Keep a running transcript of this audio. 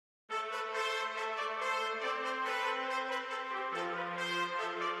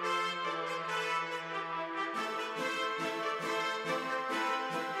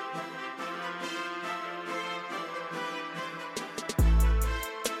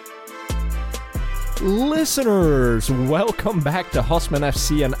Listeners, welcome back to Husman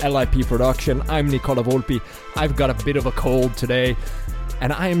FC and LIP production. I'm Nicola Volpi. I've got a bit of a cold today,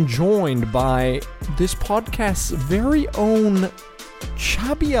 and I am joined by this podcast's very own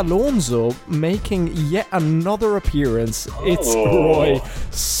Xabi Alonso making yet another appearance. It's Roy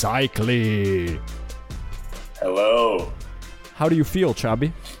Cycli. Hello. How do you feel,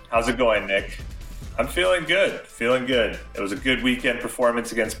 Xabi? How's it going, Nick? I'm feeling good. It was a good weekend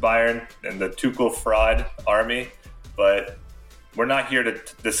performance against Bayern and the Tuchel fraud army, but we're not here to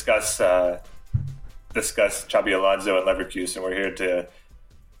discuss Xabi Alonso and Leverkusen. We're here to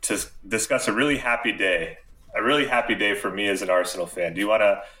discuss a really happy day. A really happy day for me as an Arsenal fan. Do you want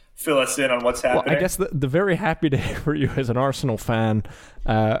to fill us in on what's happening? Well, I guess the very happy day for you as an Arsenal fan,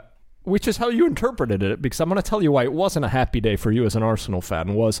 which is how you interpreted it, because I'm going to tell you why it wasn't a happy day for you as an Arsenal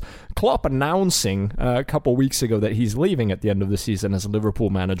fan, was Klopp announcing a couple weeks ago that he's leaving at the end of the season as a Liverpool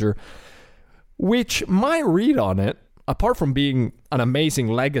manager, which my read on it, apart from being an amazing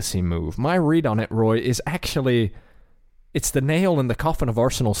legacy move, my read on it, Roy, is actually it's the nail in the coffin of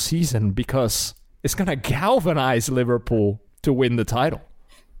Arsenal's season because it's going to galvanize Liverpool to win the title.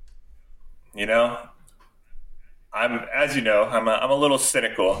 You know, I'm a little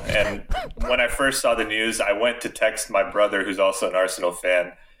cynical, and when I first saw the news, I went to text my brother, who's also an Arsenal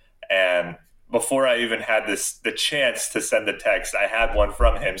fan, and before I even had the chance to send the text, I had one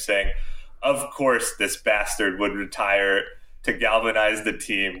from him saying, "Of course, this bastard would retire to galvanize the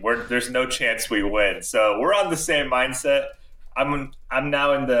team. There's no chance we win." So we're on the same mindset. I'm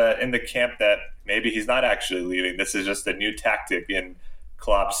now in the camp that maybe he's not actually leaving. This is just a new tactic in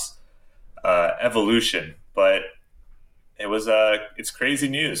Klopp's evolution, but. It's crazy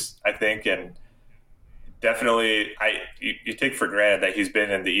news, I think, and definitely you take for granted that he's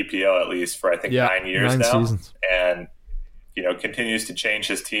been in the EPL at least for 9 years now, seasons. And continues to change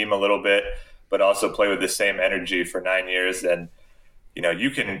his team a little bit, but also play with the same energy for 9 years. And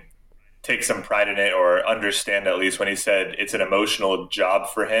you can take some pride in it or understand at least when he said it's an emotional job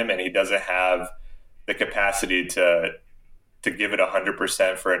for him, and he doesn't have the capacity to give it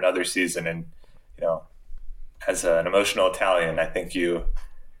 100% for another season. And as an emotional Italian, I think you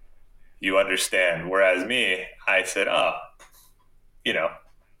understand. Whereas me, I said, I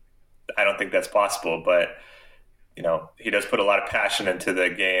don't think that's possible. But, he does put a lot of passion into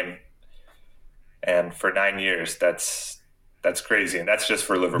the game. And for 9 years, that's crazy. And that's just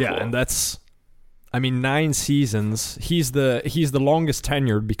for Liverpool. Yeah, and 9 seasons. He's the longest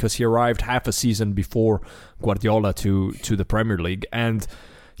tenured because he arrived half a season before Guardiola to the Premier League. And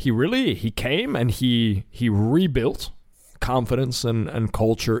he came and he rebuilt confidence and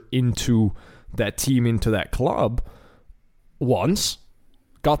culture into that team, into that club once,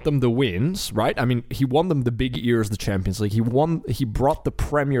 got them the wins, right? He won them the big years, the Champions League. He brought the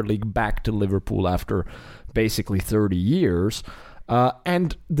Premier League back to Liverpool after basically 30 years.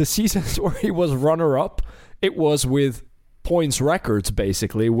 And the seasons where he was runner-up, it was with points records,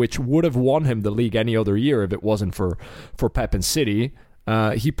 basically, which would have won him the league any other year if it wasn't for Pep and City.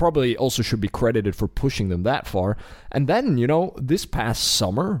 He probably also should be credited for pushing them that far. And then, this past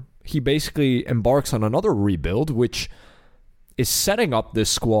summer, he basically embarks on another rebuild, which is setting up this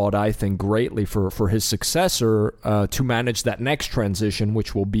squad, I think, greatly for his successor to manage that next transition,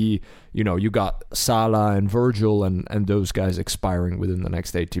 which will be, you got Salah and Virgil and those guys expiring within the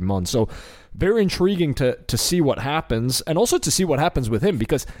next 18 months. So very intriguing to see what happens, and also to see what happens with him,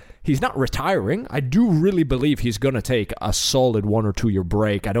 because he's not retiring. I do really believe he's going to take a solid 1 or 2 year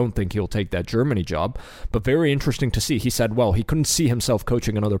break. I don't think he'll take that Germany job, but very interesting to see. He said, well, he couldn't see himself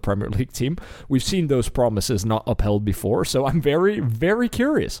coaching another Premier League team. We've seen those promises not upheld before, so I'm very, very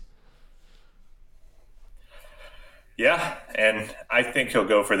curious. Yeah, and I think he'll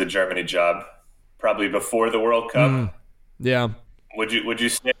go for the Germany job probably before the World Cup. Yeah. Would you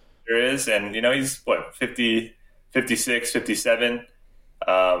say there is? And, he's, 50, 56, 57.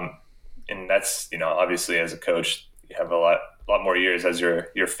 And that's, obviously as a coach, you have a lot more years, as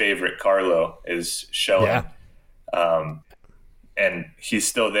your favorite Carlo is showing. Yeah. And he's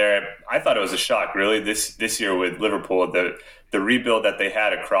still there. I thought it was a shock, really, this year with Liverpool, the rebuild that they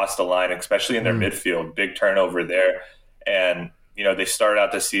had across the line, especially in their midfield, big turnover there. And, they started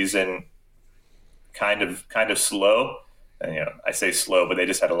out the season kind of slow. And, I say slow, but they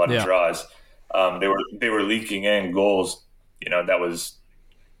just had a lot of draws. They were leaking in goals, that was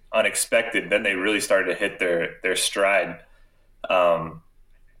unexpected. Then they really started to hit their stride.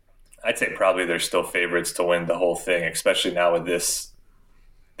 I'd say probably they're still favorites to win the whole thing, especially now with this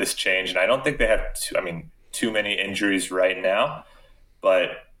change. And I don't think they have too many injuries right now, but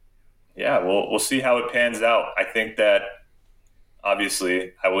yeah, we'll see how it pans out. I think that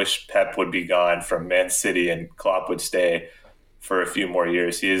obviously, I wish Pep would be gone from Man City and Klopp would stay for a few more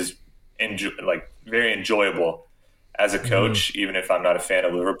years. He is very enjoyable as a coach, even if I'm not a fan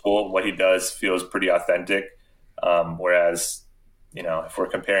of Liverpool. What he does feels pretty authentic. Whereas, if we're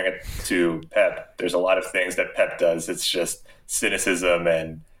comparing it to Pep, there's a lot of things that Pep does. It's just cynicism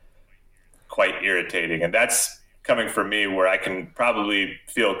and quite irritating. And that's coming from me, where I can probably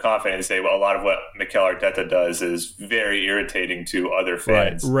feel confident and say, well, a lot of what Mikel Arteta does is very irritating to other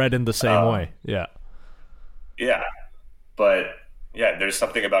fans. Right. Read in the same way. Yeah. Yeah. But yeah, there's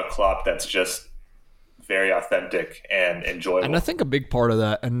something about Klopp that's just very authentic and enjoyable. And I think a big part of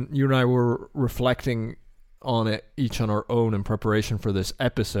that, and you and I were reflecting on it each on our own in preparation for this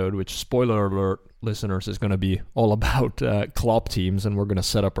episode, which, spoiler alert, listeners, is going to be all about Klopp teams, and we're going to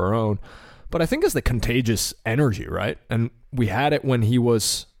set up our own. But I think it's the contagious energy, right? And we had it when he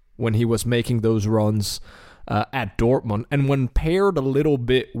was making those runs at Dortmund, and when paired a little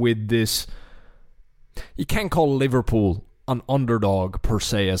bit with this, you can't call Liverpool an underdog per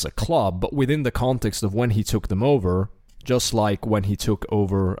se as a club, but within the context of when he took them over, just like when he took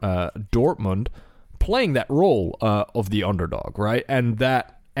over Dortmund, playing that role of the underdog, right? And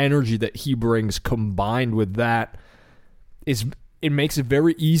that energy that he brings combined with that it makes it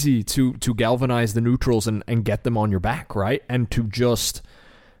very easy to galvanize the neutrals and get them on your back, right? And to just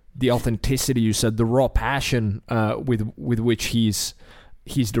the authenticity, you said, the raw passion with which he's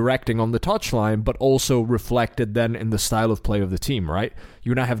directing on the touchline, but also reflected then in the style of play of the team, right?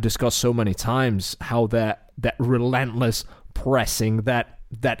 You and I have discussed so many times how that relentless pressing, that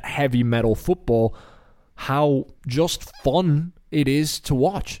heavy metal football, how just fun it is to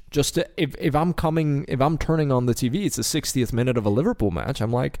watch. Just if I'm turning on the TV, it's the 60th minute of a Liverpool match,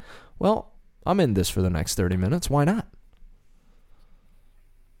 I'm like, well, I'm in this for the next 30 minutes. Why not?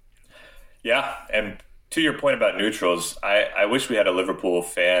 Yeah, and to your point about neutrals, I wish we had a Liverpool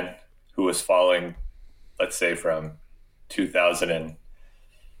fan who was following, let's say, from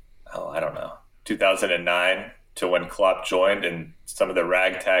 2009 to when Klopp joined, and some of the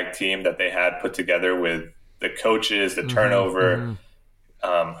ragtag team that they had put together with the coaches, the turnover.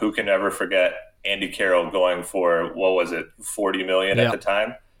 Who can ever forget Andy Carroll going for, what was it, 40 million at the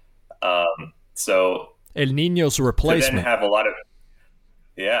time? So El Niño's replacement. To then have a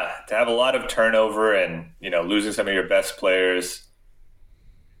lot of turnover and, losing some of your best players,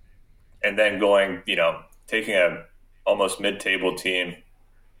 and then going, taking a almost mid-table team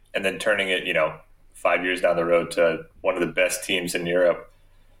and then turning it, 5 years down the road to one of the best teams in Europe.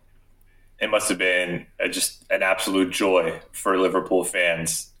 It must have been just an absolute joy for Liverpool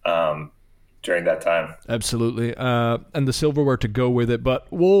fans during that time. Absolutely. And the silverware to go with it. But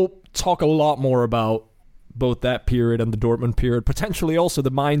we'll talk a lot more about both that period and the Dortmund period, potentially also the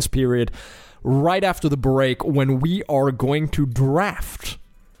Mainz period, right after the break, when we are going to draft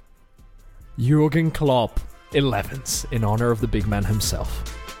Jürgen Klopp 11s in honor of the big man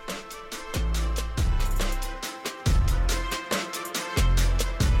himself.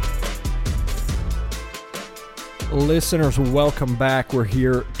 Listeners, welcome back. We're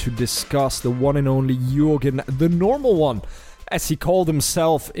here to discuss the one and only Jürgen, the normal one, as he called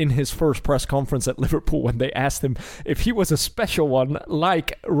himself in his first press conference at Liverpool when they asked him if he was a special one,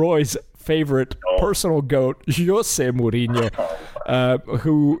 like Roy's favorite personal goat, Jose Mourinho,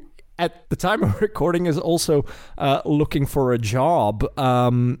 who at the time of recording is also looking for a job.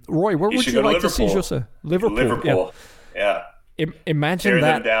 Roy, where would you like to see Jose? Liverpool. Yeah. Imagine tear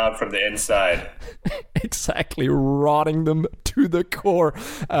that. Them down from the inside. Exactly, rotting them to the core.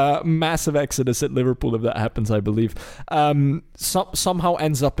 Massive exodus at Liverpool if that happens, I believe. Somehow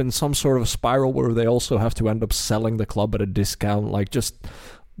ends up in some sort of spiral where they also have to end up selling the club at a discount. Like, just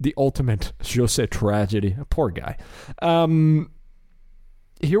the ultimate Jose tragedy. Poor guy.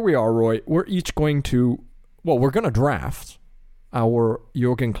 Here we are, Roy. We're each going to... Well, we're going to draft our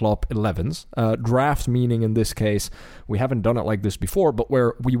Jürgen Klopp 11s. Draft meaning, in this case, we haven't done it like this before, but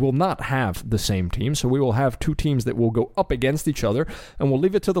where we will not have the same team. So we will have two teams that will go up against each other, and we'll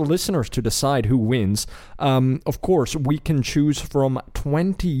leave it to the listeners to decide who wins. Of course, we can choose from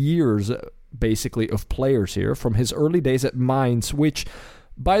 20 years, basically, of players here, from his early days at Mainz, which,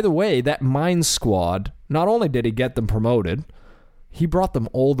 by the way, that Mainz squad, not only did he get them promoted, he brought them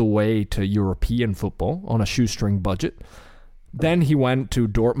all the way to European football on a shoestring budget. Then he went to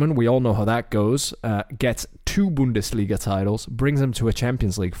Dortmund. We all know how that goes. Gets 2 Bundesliga titles, brings them to a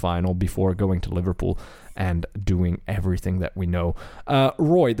Champions League final before going to Liverpool and doing everything that we know.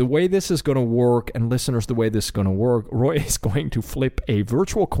 Roy, the way this is going to work, and listeners, the way this is going to work, Roy is going to flip a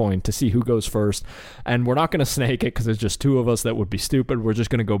virtual coin to see who goes first. And we're not going to snake it because it's just two of us. That would be stupid. We're just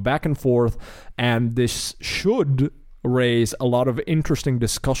going to go back and forth. And this should raise a lot of interesting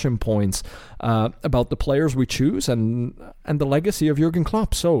discussion points about the players we choose and the legacy of Jürgen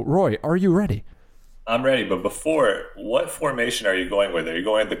Klopp. So, Roy, are you ready? I'm ready, but before, what formation are you going with? Are you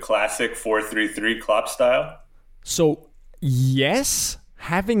going the classic 4-3-3 Klopp style? So, yes.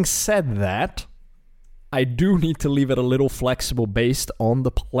 Having said that, I do need to leave it a little flexible based on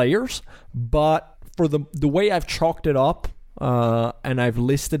the players, but for the way I've chalked it up and I've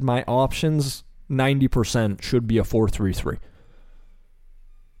listed my options, 90% should be a 4-3-3.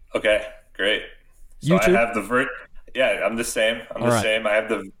 Okay, great. So you too? I have yeah, I'm the same. Same. I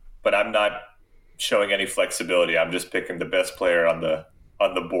have but I'm not showing any flexibility. I'm just picking the best player on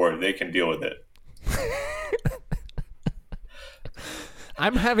the board. They can deal with it.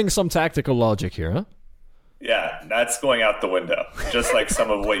 I'm having some tactical logic here, huh? Yeah, that's going out the window. Just like some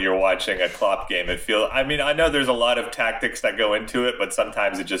of what you're watching a Klopp game. I know there's a lot of tactics that go into it, but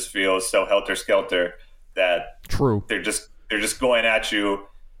sometimes it just feels so helter-skelter that True. They're just going at you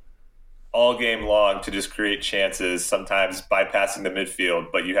all game long to just create chances, sometimes bypassing the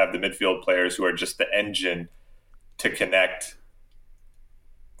midfield, but you have the midfield players who are just the engine to connect,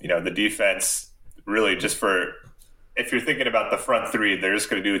 the defense really just for... If you're thinking about the front three, they're just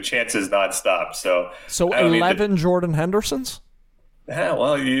going to do chances nonstop. So 11 Jordan Hendersons? Yeah,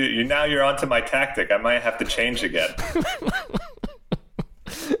 well, you're onto my tactic. I might have to change again.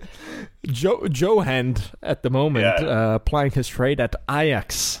 Joe Hand at the moment plying his trade at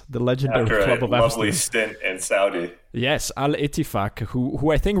Ajax, the legendary After club of a lovely Amsterdam. stint in Saudi. Yes, Al Ittifaq, who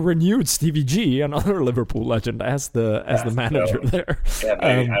I think renewed Stevie G, another Liverpool legend, as the manager there. Yeah,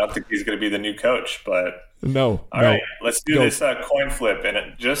 maybe. I don't think he's going to be the new coach, but no. All right, let's do this coin flip,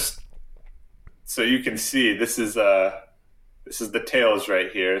 and just so you can see, this is the tails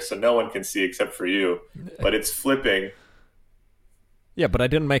right here, so no one can see except for you, but it's flipping. Yeah, but I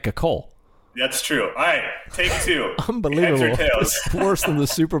didn't make a call. That's true. All right, take two. Unbelievable. Heads or tails? It's worse than the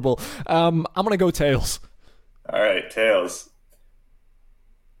Super Bowl. I'm going to go tails. All right, tails.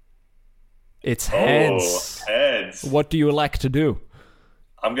 It's heads. Oh, heads. What do you elect to do?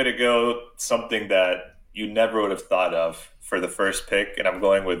 I'm going to go something that you never would have thought of for the first pick, and I'm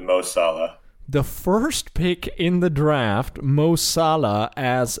going with Mo Salah. The first pick in the draft, Mo Salah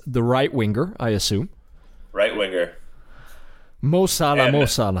as the right winger, I assume. Right winger. Mo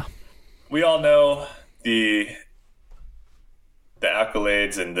Salah. We all know the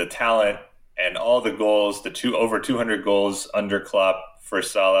accolades and the talent and all the goals, over 200 goals under Klopp for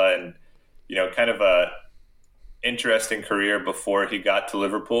Salah, and kind of a interesting career before he got to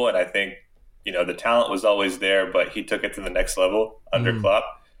Liverpool. And I think the talent was always there, but he took it to the next level under Klopp.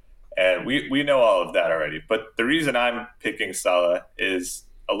 And we know all of that already. But the reason I'm picking Salah is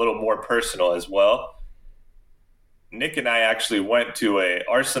a little more personal as well. Nick and I actually went to a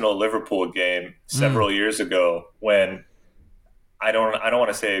Arsenal-Liverpool game several years ago when I don't want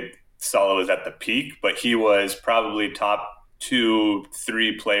to say Salah was at the peak, but he was probably top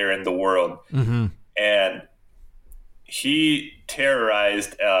 2-3 player in the world. Mm-hmm. And he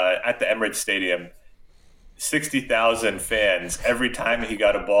terrorized at the Emirates Stadium 60,000 fans every time he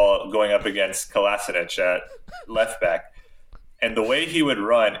got a ball going up against Kolasinac at left back. And the way he would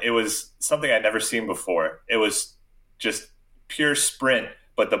run, it was something I'd never seen before. It was just pure sprint,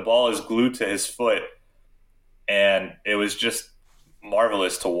 but the ball is glued to his foot. And it was just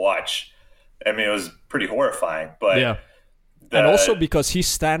marvelous to watch. I mean, it was pretty horrifying, but yeah. And also because he's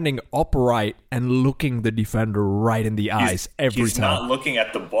standing upright and looking the defender right in the eyes every time. He's not looking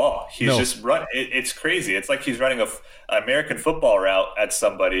at the ball. He's just running. It's crazy. It's like he's running an American football route at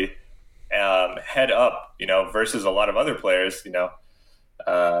somebody, head up, versus a lot of other players,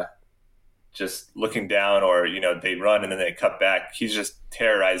 just looking down, or, they run and then they cut back. He's just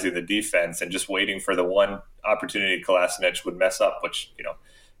terrorizing the defense and just waiting for the one opportunity Kolasinac would mess up, which,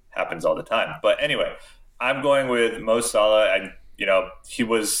 happens all the time. But anyway, I'm going with Mo Salah. He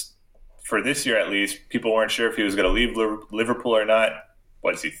was, for this year at least, people weren't sure if he was going to leave Liverpool or not.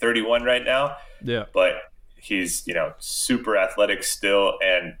 What is he, 31 right now? Yeah. But he's, super athletic still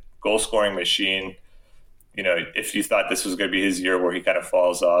and goal-scoring machine. If you thought this was going to be his year where he kind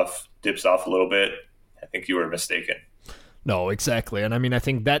of dips off a little bit, I think you were mistaken. No, exactly. And I mean, I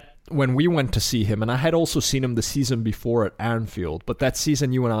think that when we went to see him, and I had also seen him the season before at Anfield, but that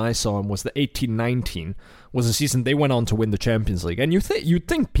season you and I saw him was the 18-19, was the season they went on to win the Champions League. And you'd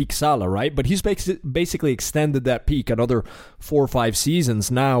think peak Salah, right? But he's basically extended that peak another 4 or 5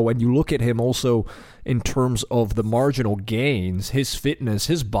 seasons now. When you look at him also in terms of the marginal gains, his fitness,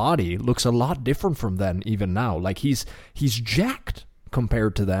 his body looks a lot different from then even now. Like he's jacked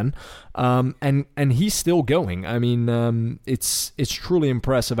compared to then, and he's still going. I mean, it's truly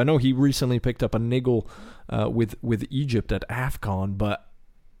impressive. I know he recently picked up a niggle with Egypt at AFCON, but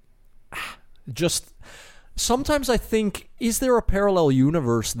just sometimes I think, is there a parallel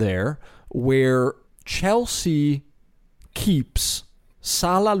universe there where Chelsea keeps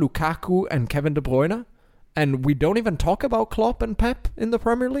Salah, Lukaku, and Kevin De Bruyne, and we don't even talk about Klopp and Pep in the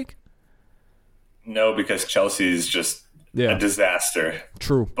Premier League? No, because Chelsea's just a disaster.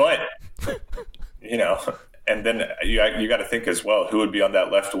 True. But, and then you got to think as well, who would be on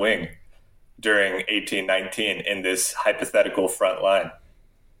that left wing during 18-19 in this hypothetical front line?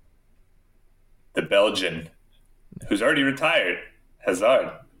 The Belgian, who's already retired,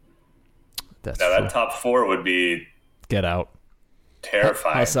 Hazard. That's now, true. that top four would be... Get out.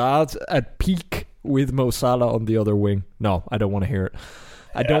 Terrifying. Hazard at peak with Mo Salah on the other wing. No, I don't want to hear it.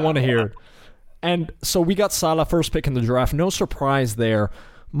 I don't want to hear it. And so we got Salah first pick in the draft. No surprise there.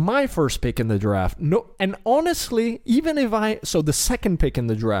 My first pick in the draft. No, and honestly, the second pick in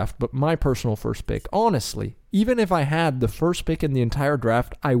the draft, but my personal first pick, honestly, even if I had the first pick in the entire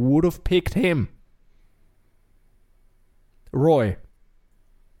draft, I would have picked him. Roy.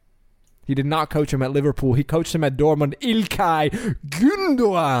 He did not coach him at Liverpool. He coached him at Dortmund. İlkay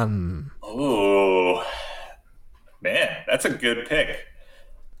Gündoğan. Oh, man, that's a good pick.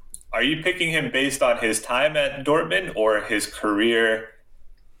 Are you picking him based on his time at Dortmund or his career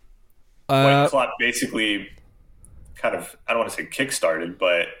when Klopp basically kind of, I don't want to say kickstarted,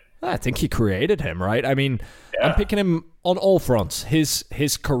 but... I think he created him, right? I mean, I'm picking him on all fronts.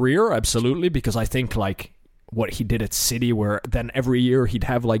 His career, absolutely, because I think, like, what he did at City, where then every year he'd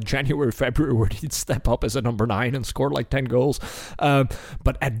have, like, January, February, where he'd step up as a number 9 and score, like, 10 goals.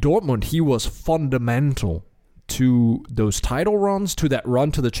 But at Dortmund, he was fundamental to those title runs, to that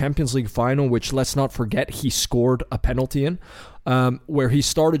run to the Champions League final, which, let's not forget, he scored a penalty in, where he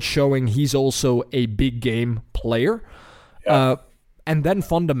started showing he's also a big game player. Yeah. And then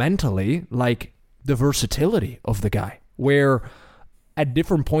fundamentally, like, the versatility of the guy, where at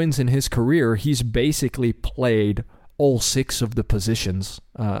different points in his career, he's basically played all 6 of the positions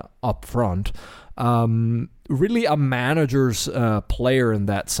up front. Really a manager's player in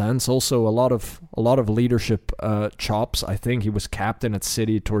that sense. Also a lot of leadership chops. I think he was captain at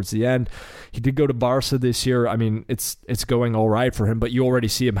City towards the end. He did go to Barca this year. I mean, it's going all right for him, but you already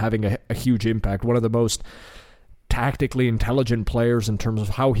see him having a huge impact. One of the most tactically intelligent players in terms of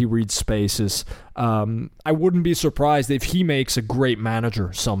how he reads spaces. I wouldn't be surprised if he makes a great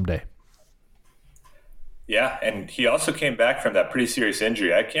manager someday. Yeah, and he also came back from that pretty serious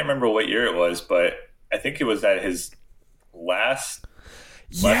injury. I can't remember what year it was, but I think it was at his last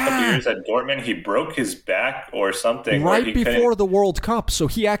couple of years at Dortmund. He broke his back or something. Right before the World Cup. So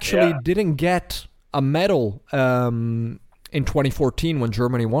he actually didn't get a medal in 2014 when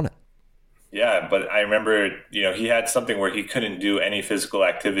Germany won it. Yeah, but I remember, he had something where he couldn't do any physical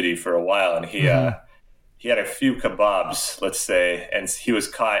activity for a while, and he had a few kebabs, let's say, and he was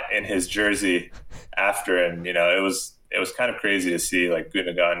caught in his jersey after, and it was kind of crazy to see, like,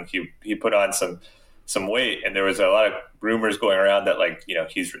 Gundogan. He put on some weight, and there was a lot of rumors going around that, like,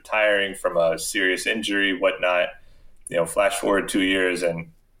 he's retiring from a serious injury, whatnot. Flash forward 2 years,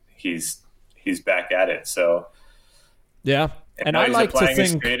 and he's back at it. So yeah, and I like to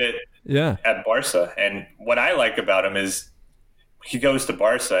think at Barca. And what I like about him is he goes to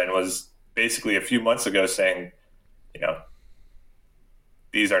Barca and was basically a few months ago saying,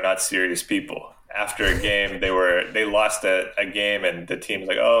 these are not serious people. After a game, they lost a game, and the team's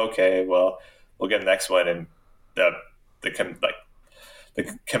like, oh, okay, well, we'll get the next one. And the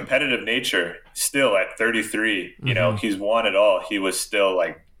competitive nature still at 33, he's won it all. He was still,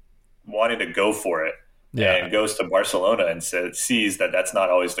 like, wanting to go for it. Yeah. And goes to Barcelona and sees that that's not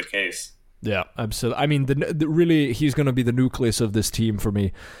always the case. Yeah, absolutely. I mean, really, he's going to be the nucleus of this team for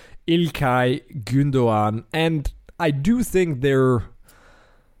me. İlkay Gündoğan. And I do think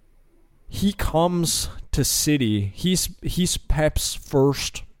he comes to City. He's Pep's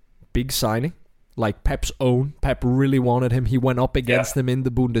first big signing. Like, Pep's own. Pep really wanted him. He went up against him in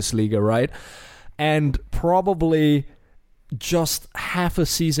the Bundesliga, right? And probably just half a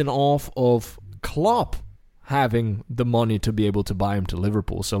season off of Klopp having the money to be able to buy him to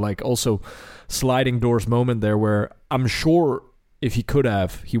Liverpool. So, like, also sliding doors moment there where I'm sure if he could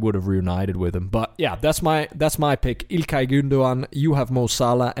have, he would have reunited with him. But yeah, that's my pick. İlkay Gündoğan, you have Mo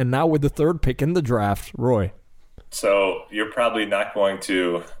Salah, and now with the third pick in the draft, Roy. So you're probably not going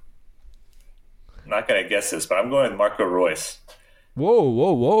to guess this, but I'm going with Marco Reus.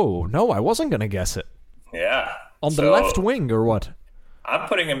 Whoa. No, I wasn't going to guess it. Yeah. On the left wing or what? I'm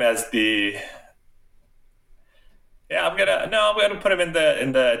putting him as Yeah, I'm gonna put him in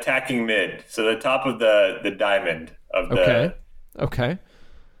the attacking mid, so the top of the diamond of Okay. the Okay.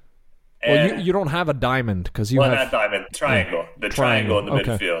 Well, and you don't have a diamond because you well, have not diamond, yeah, triangle, the triangle triangle. in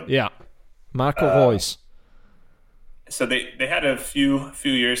the Okay. midfield. Yeah. Marco Um, Reus. so they had a few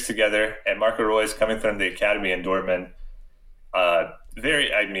years together, and Marco Reus coming from the academy in Dortmund. I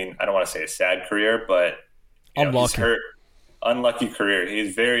mean, I don't want to say a sad career, but he's Unlucky. hurt, unlucky career.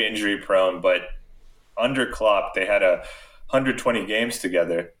 He's very injury prone, but under Klopp, they had 120 games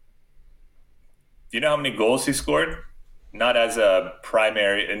together. Do you know how many goals he scored? Not as a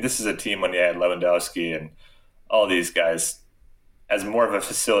primary, and this is a team when you had Lewandowski and all these guys, as more of a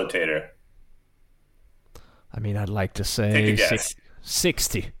facilitator. I mean, I'd like to Take a say guess.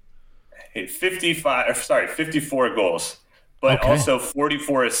 60. 54 goals, but Okay. also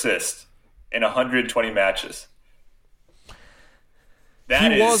 44 assists in 120 matches.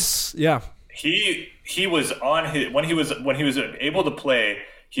 That He is was, yeah. he was on his when he was able to play,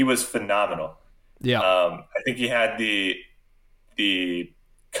 he was phenomenal. Yeah. I think he had the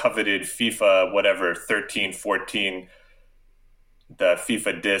coveted FIFA whatever 13, 14, the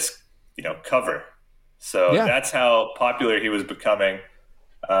FIFA disc, cover. So Yeah. that's how popular he was becoming.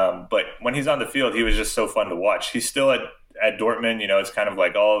 But when he's on the field, he was just so fun to watch. He's still at Dortmund. It's kind of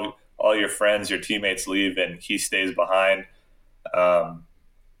like all your friends, your teammates leave, and he stays behind. I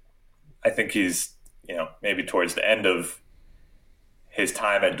think he's maybe towards the end of his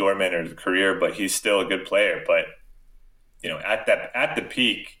time at Dortmund or his career, but he's still a good player. But at the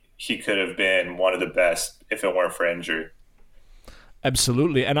peak, he could have been one of the best if it weren't for injury.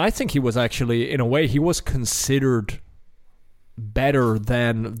 Absolutely. And I think he was actually, in a way, he was considered better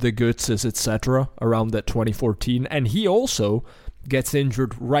than the Götzes, etc., around that 2014. And he also gets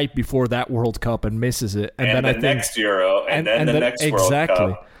injured right before that World Cup and misses it. And then the I think next Euro, and then the next exactly.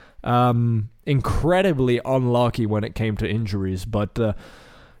 World Cup. Incredibly unlucky when it came to injuries. But,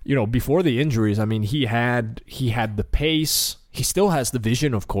 before the injuries, I mean, he had the pace. He still has the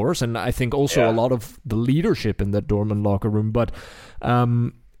vision, of course, and I think also a lot of the leadership in that Dortmund locker room. But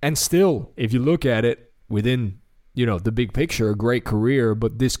and still, if you look at it within the big picture, a great career.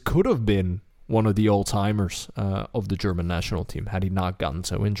 But this could have been one of the all timers of the German national team had he not gotten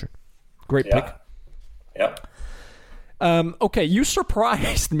so injured. Great pick. Yep. Okay, you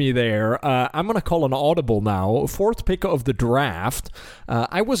surprised me there. I'm going to call an audible now. Fourth pick of the draft.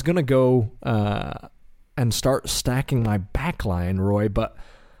 I was going to go and start stacking my backline, Roy, but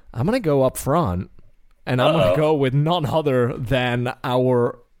I'm going to go up front, and I'm going to go with none other than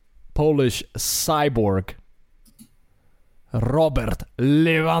our Polish cyborg, Robert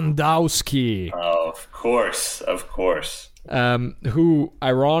Lewandowski. Oh, of course. Who,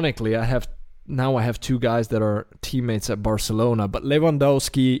 ironically, I have two guys that are teammates at Barcelona, but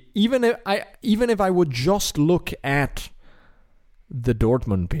Lewandowski, even if I would just look at the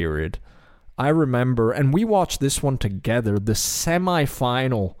Dortmund period, I remember, and we watched this one together, the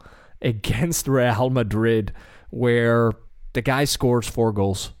semi-final against Real Madrid, where the guy scores 4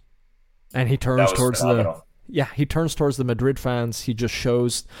 goals, and he turns towards phenomenal. he turns towards the Madrid fans. He just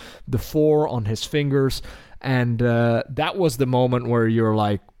shows the 4 on his fingers, and that was the moment where you're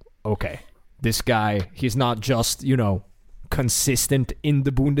like, okay, this guy, he's not just, consistent in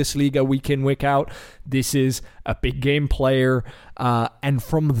the Bundesliga week in, week out. This is a big game player. And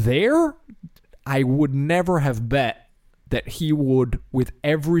from there, I would never have bet that he would, with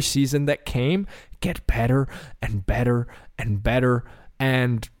every season that came, get better and better and better,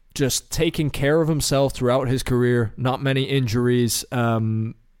 and just taking care of himself throughout his career. Not many injuries.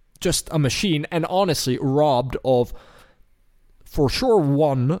 Just a machine. And honestly, robbed of, for sure,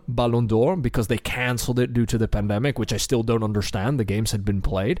 1 Ballon d'Or, because they cancelled it due to the pandemic, which I still don't understand. The games had been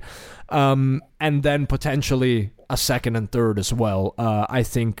played. And then potentially a 2nd and 3rd as well. I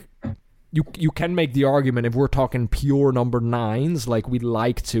think you can make the argument, if we're talking pure number 9s, like we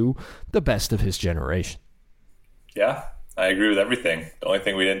like to, the best of his generation. Yeah, I agree with everything. The only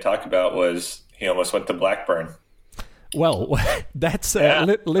thing we didn't talk about was he almost went to Blackburn. Well, that's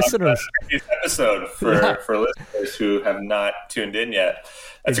listeners. This episode for listeners who have not tuned in yet.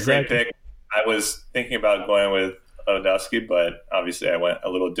 That's a great pick. I was thinking about going with Lewandowski, but obviously I went a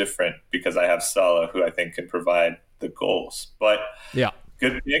little different because I have Salah, who I think can provide the goals. But yeah,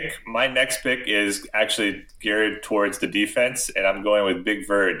 good pick. My next pick is actually geared towards the defense, and I'm going with Big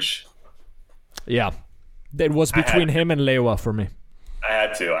Verge. Yeah, it was between him and Lewa for me. I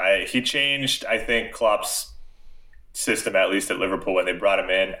had to. He changed, I think, Klopp's system, at least at Liverpool, when they brought him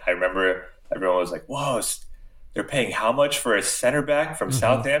in. I remember everyone was like, whoa, they're paying how much for a center back from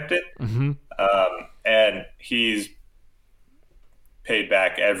Southampton? Mm-hmm. And he's paid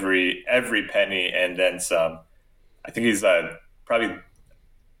back every penny and then some. I think he's probably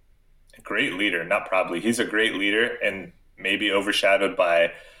a great leader. Not probably. He's a great leader, and maybe overshadowed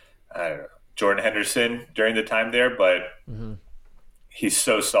by I don't know, Jordan Henderson during the time there, but he's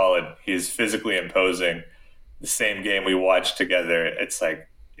so solid. He's physically imposing. The same game we watched together, it's like,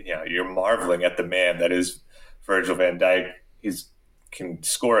 you're marveling at the man that is Virgil van Dijk. He's can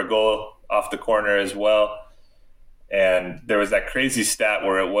score a goal off the corner as well. And there was that crazy stat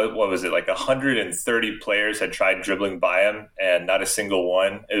where what was it, like 130 players had tried dribbling by him and not a single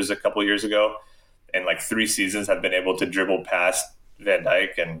one. It was a couple years ago. And like 3 seasons have been able to dribble past Van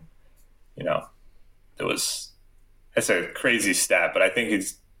Dijk. And, it's a crazy stat, but I think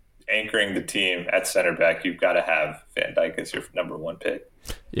he's anchoring the team at center back. You've got to have Van Dijk as your number 1 pick.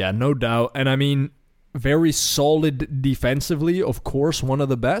 Yeah, no doubt. And I mean, very solid defensively, of course, one of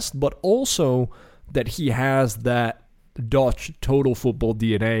the best, but also that he has that Dutch total football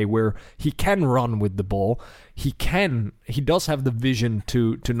DNA where he can run with the ball. He does have the vision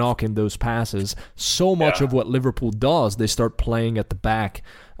to knock in those passes. So much of what Liverpool does, they start playing at the back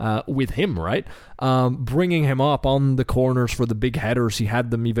with him, right? Bringing him up on the corners for the big headers. He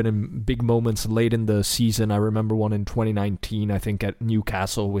had them even in big moments late in the season. I remember one in 2019, I think, at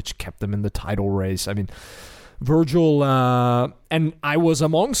Newcastle, which kept them in the title race. I mean, Virgil, and I was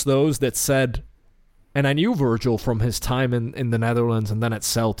amongst those that said, and I knew Virgil from his time in the Netherlands and then at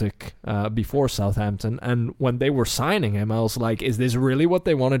Celtic before Southampton. And when they were signing him, I was like, is this really what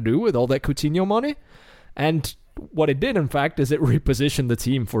they want to do with all that Coutinho money? And what it did, in fact, is it repositioned the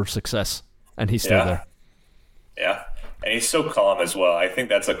team for success. And he's still there. Yeah. And he's so calm as well. I think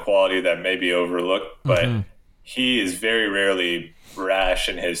that's a quality that may be overlooked, but he is very rarely rash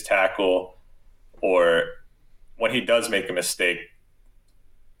in his tackle, or when he does make a mistake,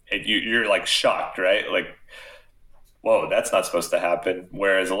 you're like shocked, right? Like, whoa, that's not supposed to happen.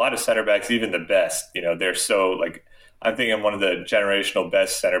 Whereas a lot of center backs, even the best, they're so like, I'm thinking one of the generational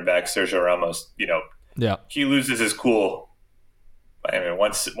best center backs, Sergio Ramos, he loses his cool. I mean,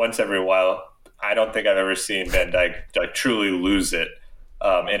 once every while. I don't think I've ever seen Van Dijk like truly lose it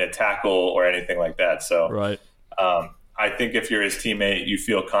in a tackle or anything like that. So right. I think if you're his teammate, you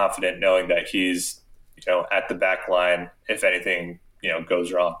feel confident knowing that he's, at the back line if anything,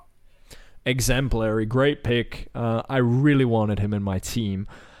 goes wrong. Exemplary, great pick. I really wanted him in my team.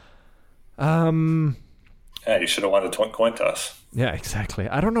 Yeah, you should have won the coin toss. Yeah, exactly.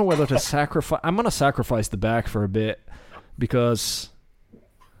 I don't know whether to sacrifice. I'm going to sacrifice the back for a bit because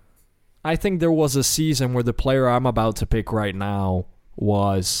I think there was a season where the player I'm about to pick right now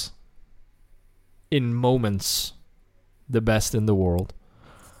was, in moments, the best in the world.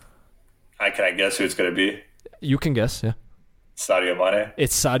 Can I guess who it's going to be? You can guess, yeah. Sadio Mane?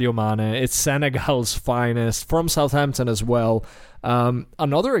 It's Sadio Mane. It's Senegal's finest, from Southampton as well.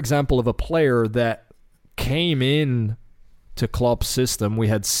 Another example of a player that came in to Klopp's system. We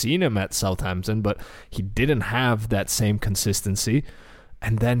had seen him at Southampton, but he didn't have that same consistency.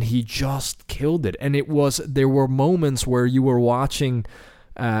 And then he just killed it. And there were moments where you were watching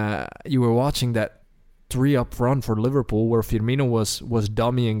that 3 up front for Liverpool where Firmino was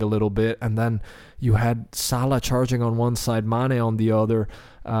dummying a little bit, and then you had Salah charging on one side, Mane on the other.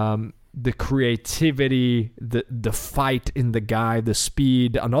 The creativity, the fight in the guy, the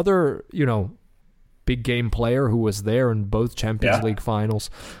speed. Another, big game player who was there in both Champions League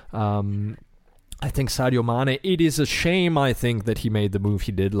finals. I think Sadio Mane, it is a shame, I think, that he made the move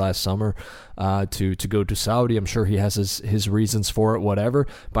he did last summer to go to Saudi. I'm sure he has his reasons for it, whatever.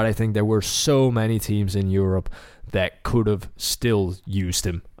 But I think there were so many teams in Europe that could have still used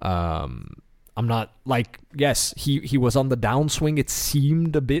him. I'm not like, yes, he was on the downswing, it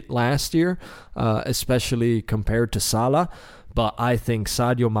seemed a bit last year, especially compared to Salah. But I think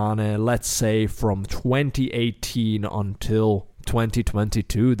Sadio Mane, let's say from 2018 until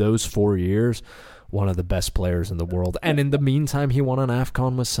 2022, those 4 years, one of the best players in the world. And in the meantime, he won an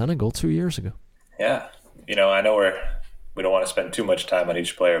AFCON with Senegal 2 years ago. Yeah. I know we don't want to spend too much time on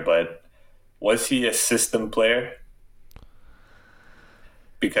each player, but was he a system player?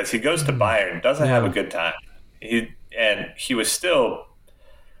 Because he goes to Bayern, doesn't have a good time. He was still,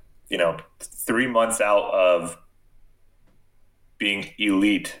 3 months out of being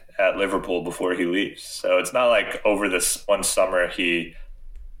elite at Liverpool before he leaves. So it's not like over this one summer he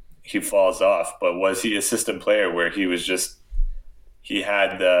falls off. But was he a system player where he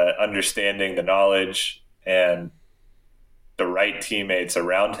had the understanding, the knowledge, and the right teammates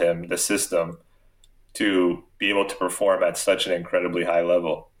around him, the system, to be able to perform at such an incredibly high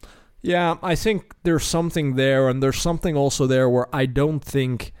level? Yeah, I think there's something there, and there's something also there where I don't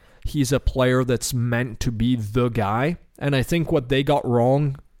think he's a player that's meant to be the guy. And I think what they got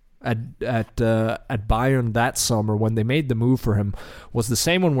wrong at Bayern that summer when they made the move for him was the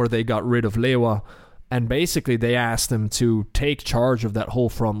same one where they got rid of Lewa, and basically they asked him to take charge of that whole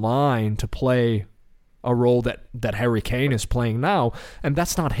front line to play a role that Harry Kane is playing now, and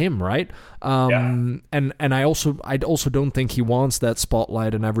that's not him, right? And I also don't think he wants that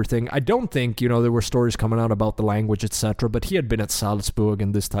spotlight and everything. I don't think, there were stories coming out about the language, etc., but he had been at Salzburg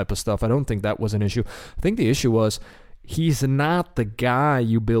and this type of stuff. I don't think that was an issue. I think the issue was he's not the guy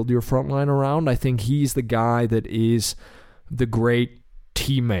you build your front line around. I think he's the guy that is the great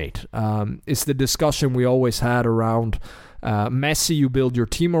teammate. It's the discussion we always had around Messi you build your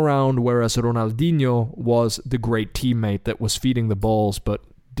team around, whereas Ronaldinho was the great teammate that was feeding the balls but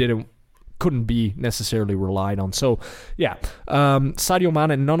couldn't be necessarily relied on. So yeah, Sadio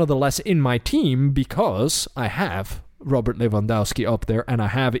Mane nonetheless in my team because I have Robert Lewandowski up there and I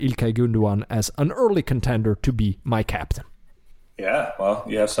have Ilkay Gundogan as an early contender to be my captain. Yeah, well,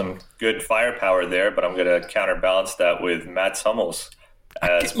 you have some good firepower there, but I'm going to counterbalance that with Mats Hummels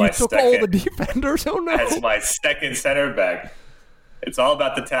as my took all the defenders. Oh no! As my second center back. It's all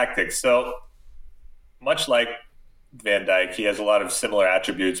about the tactics. So much like Van Dijk, he has a lot of similar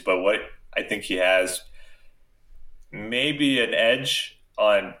attributes, but what I think he has maybe an edge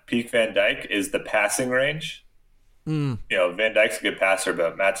on peak Van Dijk is the passing range. Van Dijk's a good passer,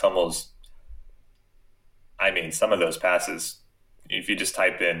 but Mats Hummels, some of those passes, if you just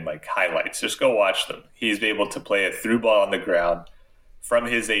type in like highlights, just go watch them. He's able to play a through ball on the ground from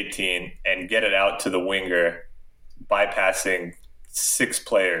his 18 and get it out to the winger, bypassing 6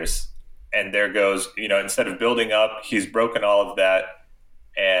 players. And there goes, instead of building up, he's broken all of that.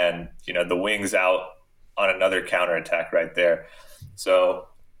 And, the wing's out on another counterattack right there. So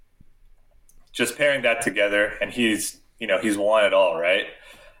just pairing that together, and he's won it all, right?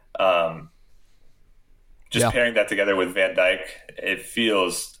 Pairing that together with Van Dijk, it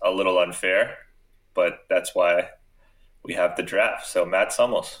feels a little unfair, but that's why we have the draft. So Mats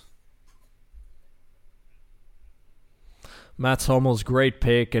Hummels. Mats Hummels, great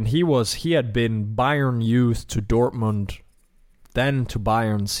pick, and he had been Bayern youth to Dortmund, then to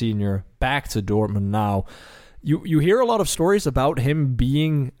Bayern senior, back to Dortmund now. You hear a lot of stories about him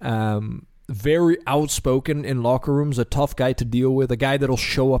being very outspoken in locker rooms, a tough guy to deal with, a guy that'll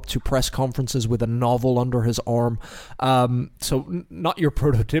show up to press conferences with a novel under his arm. So not your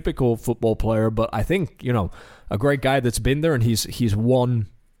prototypical football player, but I think, a great guy that's been there, and he's won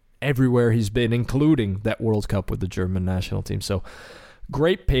everywhere he's been, including that World Cup with the German national team. So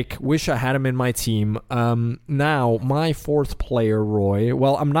great pick. Wish I had him in my team. Now, my fourth player, Roy.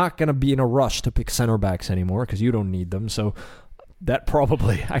 Well, I'm not going to be in a rush to pick center backs anymore because you don't need them. So that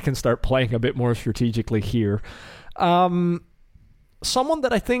probably I can start playing a bit more strategically here. Someone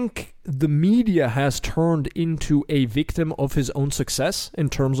that I think the media has turned into a victim of his own success in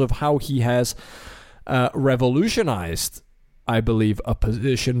terms of how he has revolutionized, I believe, a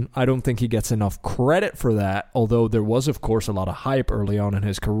position. I don't think he gets enough credit for that, although there was, of course, a lot of hype early on in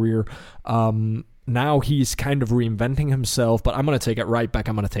his career. Now he's kind of reinventing himself, but I'm going to take it right back.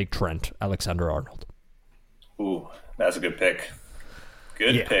 I'm going to take Trent Alexander-Arnold. Ooh, that's a good pick.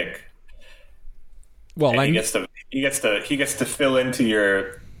 Good pick. Well, and he gets to fill into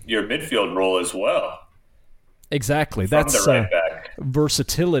your midfield role as well. Exactly. From That's the right back.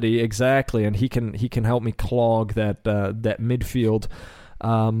 Versatility, exactly, and he can help me clog that midfield.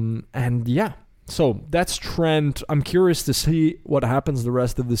 And yeah, so that's Trent. I'm curious to see what happens the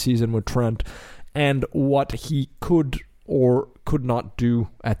rest of the season with Trent and what he could or could not do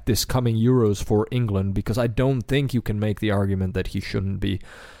at this coming Euros for England, because I don't think you can make the argument that he shouldn't be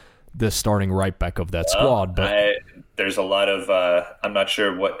the starting right back of that squad. But there's a lot of I'm not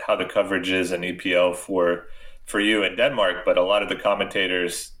sure how the coverage is in EPL for you in Denmark, but a lot of the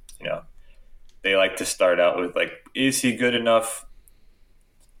commentators, they like to start out with like, is he good enough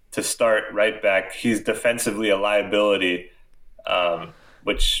to start right back? He's defensively a liability,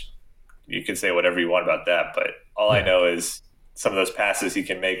 which you can say whatever you want about that, but all I know is some of those passes he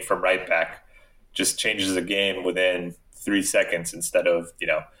can make from right back just changes the game within 3 seconds instead of,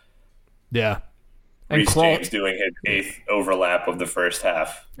 yeah. Reece James doing his 8th overlap of the first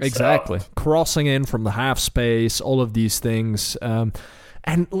half. Exactly. So, crossing in from the half space, all of these things.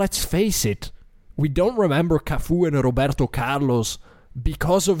 And let's face it, we don't remember Cafu and Roberto Carlos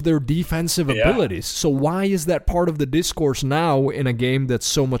because of their defensive abilities. So why is that part of the discourse now in a game that's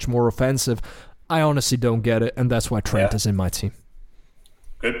so much more offensive? I honestly don't get it, and that's why Trent is in my team.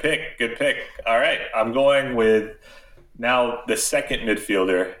 Good pick. All right, I'm going with now the second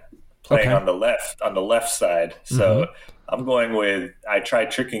midfielder playing on the left side. So I'm going with, I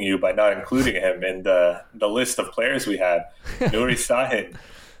tried tricking you by not including him in the list of players we have, Nuri Sahin.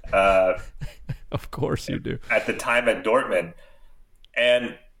 Of course you do. At the time at Dortmund.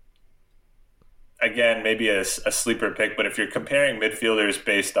 And again, maybe a sleeper pick, but if you're comparing midfielders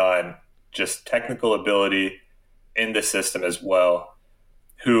based on just technical ability in the system as well,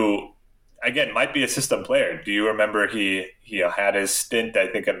 who, again, might be a system player. Do you remember he had his stint, I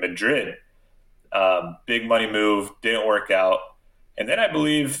think, at Madrid? Big money move, didn't work out. And then I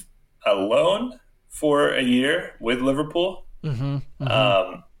believe a loan for a year with Liverpool.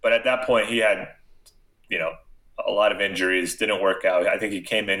 But at that point, he had, a lot of injuries, didn't work out. I think he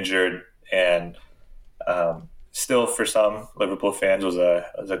came injured, and still for some Liverpool fans was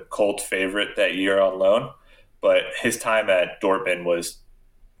a cult favorite that year on loan. But his time at Dortmund was,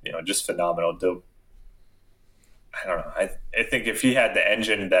 just phenomenal. I don't know. I think if he had the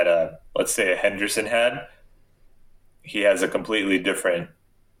engine that, let's say, a Henderson had, he has a completely different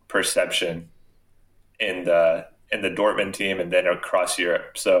perception in the Dortmund team and then across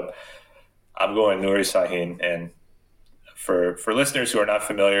Europe. So I'm going Nuri Sahin. And for listeners who are not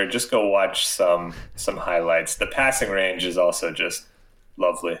familiar, just go watch some highlights. The passing range is also just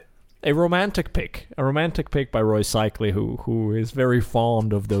lovely. A romantic pick by Roy Cycli, who is very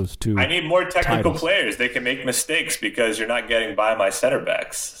fond of those two. I need more technical players. They can make mistakes because you're not getting by my center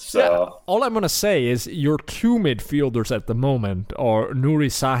backs. So yeah, all I'm going to say is your two midfielders at the moment are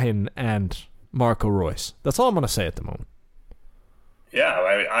Nuri Sahin and Marco Reus. That's all I'm going to say at the moment.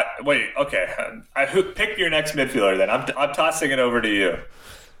 Yeah, wait, okay. Pick your next midfielder then. I'm tossing it over to you.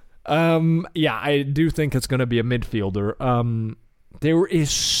 Yeah, I do think it's going to be a midfielder. There is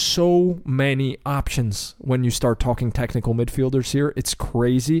so many options when you start talking technical midfielders here. It's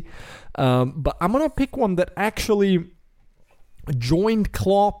crazy. But I'm going to pick one that actually joined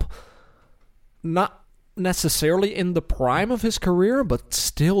Klopp, not necessarily in the prime of his career, but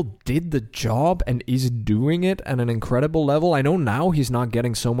still did the job and is doing it at an incredible level. I know now he's not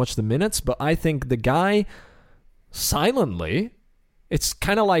getting so much the minutes, but I think the guy silently, it's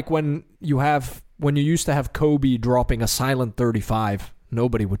kind of like when you used to have Kobe dropping a silent 35,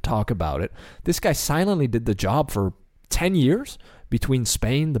 nobody would talk about it. This guy silently did the job for 10 years between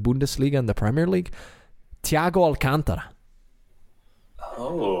Spain, the Bundesliga, and the Premier League. Thiago Alcantara.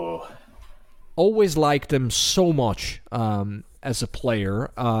 Oh. Always liked him so much as a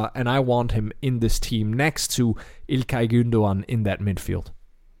player, and I want him in this team next to İlkay Gündoğan in that midfield.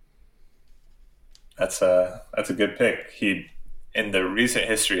 That's a good pick. He, in the recent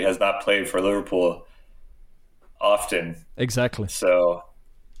history, has not played for Liverpool often. Exactly. So,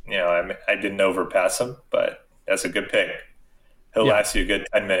 I didn't overpass him, but that's a good pick. He'll last you a good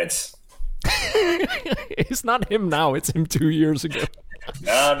 10 minutes. It's not him now. It's him 2 years ago.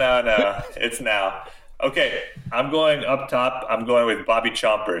 No. It's now. Okay, I'm going up top. I'm going with Bobby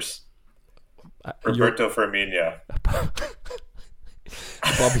Chompers. Roberto Firmino. Bobby's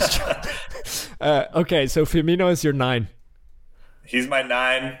Chompers. Okay, so Firmino is your 9. He's my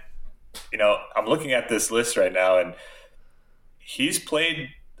 9. I'm looking at this list right now, and he's played,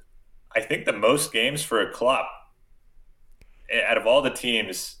 I think, the most games for a Klopp. Out of all the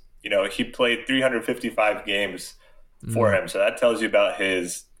teams, he played 355 games for him. So that tells you about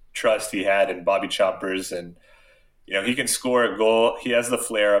his trust he had in Bobby Chompers. And, he can score a goal. He has the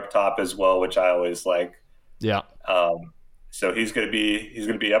flair up top as well, which I always like. Yeah. So he's going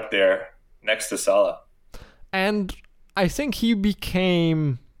to be up there next to Salah. And I think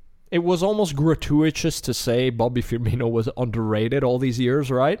it was almost gratuitous to say Bobby Firmino was underrated all these years,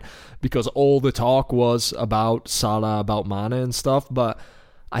 right? Because all the talk was about Salah, about Mane and stuff. But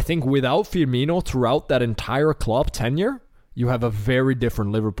I think without Firmino throughout that entire Klopp tenure, you have a very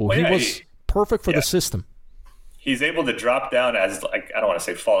different Liverpool. Well, he was perfect for the system. He's able to drop down as, I don't want to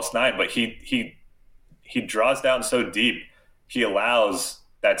say false 9, but he draws down so deep. He allows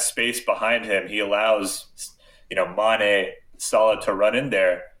that space behind him. He allows, Mane, Salah to run in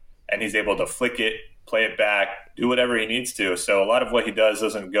there, and he's able to flick it, play it back, do whatever he needs to. So a lot of what he does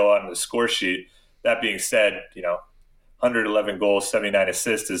doesn't go on the score sheet. That being said, 111 goals, 79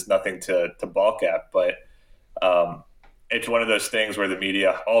 assists is nothing to balk at. But it's one of those things where the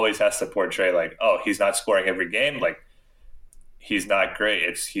media always has to portray like, oh, he's not scoring every game. Like, he's not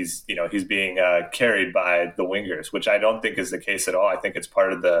great. He's being carried by the wingers, which I don't think is the case at all. I think it's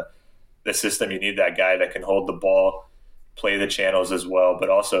part of the system. You need that guy that can hold the ball, play the channels as well, but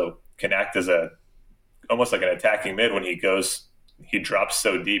also can act as almost like an attacking mid. When he drops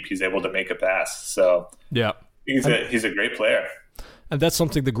so deep, he's able to make a pass. So yeah. He's a great player. And that's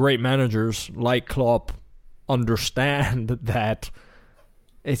something the great managers like Klopp understand, that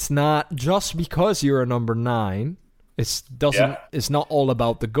it's not just because you're a number 9. It's not all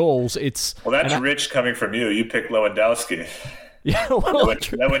about the goals. That's rich coming from you. You picked Lewandowski. Yeah, well,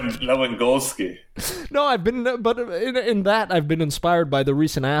 Lewandowski. No, but in that I've been inspired by the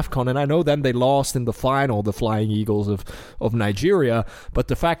recent AFCON, and I know then they lost in the final, the Flying Eagles of Nigeria, but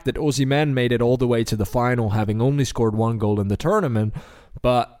the fact that Osimhen made it all the way to the final, having only scored 1 goal in the tournament,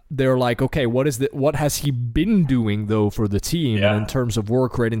 but they're like, okay, what has he been doing though for the team? Yeah. And in terms of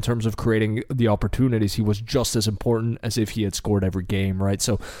work rate, in terms of creating the opportunities, he was just as important as if he had scored every game, right?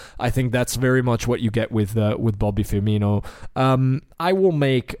 So I think that's very much what you get with Bobby Firmino. I will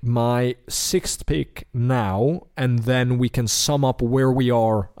make my 6th pick now, and then we can sum up where we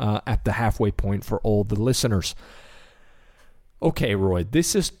are at the halfway point for all the listeners. Okay, Roy,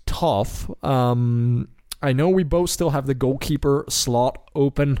 this is tough. I know we both still have the goalkeeper slot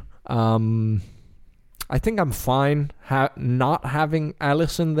open. I think I'm fine not having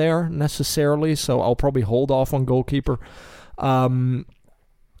Alisson there necessarily, so I'll probably hold off on goalkeeper.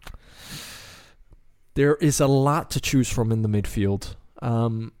 There is a lot to choose from in the midfield.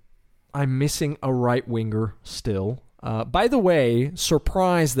 I'm missing a right winger still. By the way,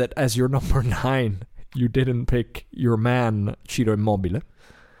 surprised that as your number 9, you didn't pick your man, Ciro Immobile.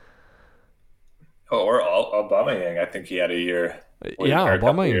 Oh, or Aubameyang. I think he had a year. Yeah,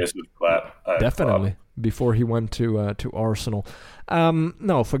 Aubameyang. Definitely. Before he went to Arsenal.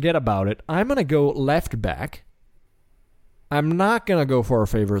 No, forget about it. I'm going to go left back. I'm not going to go for our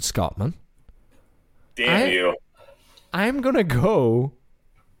favorite Scotsman. Damn you. I'm going to go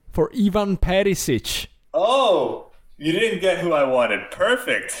for Ivan Perisic. Oh, you didn't get who I wanted.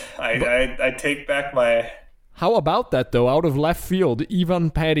 Perfect. I take back my... How about that, though? Out of left field, Ivan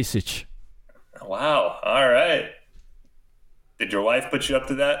Perisic. Wow. All right. Did your wife put you up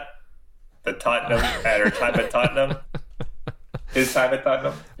to that? The Tottenham at her time at Tottenham? His time at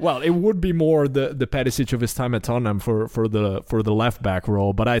Tottenham? Well, it would be more the Perisic of his time at Tottenham for the left back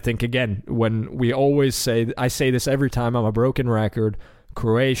role. But I think again, when we always say, I say this every time, I'm a broken record.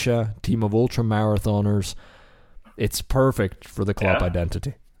 Croatia, team of ultra marathoners, it's perfect for the Klopp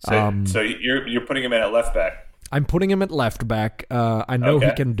identity. So you're putting him in at left back. I'm putting him at left back. I know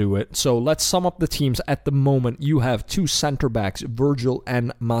he can do it. So let's sum up the teams at the moment. You have 2 center backs, Virgil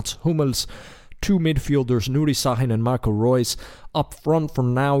and Mats Hummels. 2 midfielders, Nuri Sahin and Marco Reus. Up front for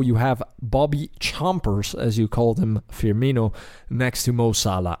now, you have Bobby Chompers, as you called him, Firmino, next to Mo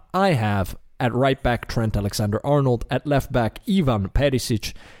Salah. I have at right back Trent Alexander-Arnold. At left back, Ivan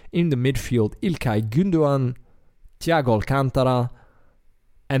Perisic. In the midfield, Ilkay Gundogan, Thiago Alcantara.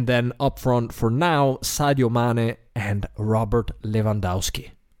 And then up front for now, Sadio Mane and Robert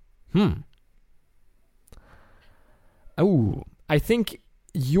Lewandowski. Oh, I think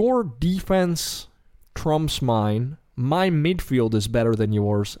your defense trumps mine. My midfield is better than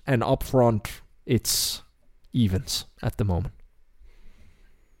yours. And up front, it's evens at the moment.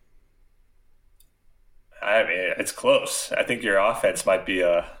 I mean, it's close. I think your offense might be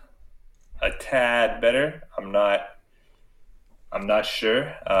a tad better. I'm not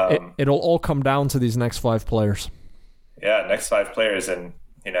sure. It'll all come down to these next 5 players. Yeah, next 5 players. And,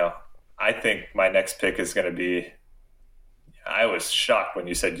 I think my next pick is going to be... I was shocked when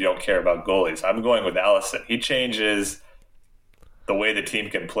you said you don't care about goalies. I'm going with Alisson. He changes the way the team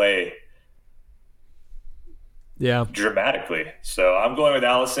can play dramatically. So I'm going with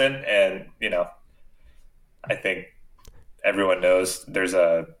Alisson. And, I think everyone knows there's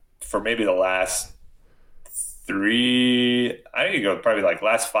for maybe the last 3, I think you go probably like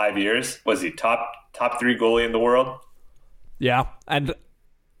last 5 years, was he top 3 goalie in the world? Yeah, and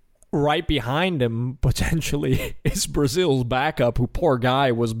right behind him potentially is Brazil's backup, who, poor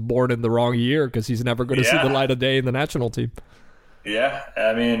guy, was born in the wrong year because he's never going to see the light of day in the national team. Yeah,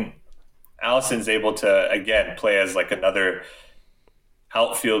 I mean, Alisson's able to, again, play as like another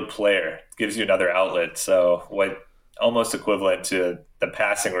outfield player, gives you another outlet. So what almost equivalent to the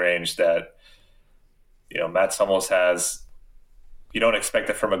passing range that Mats Hummels has. You don't expect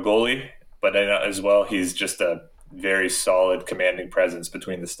it from a goalie, but as well, he's just a very solid, commanding presence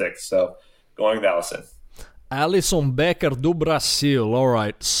between the sticks. So going with Alisson. Alisson Becker do Brasil. All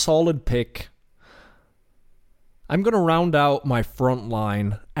right, solid pick. I'm going to round out my front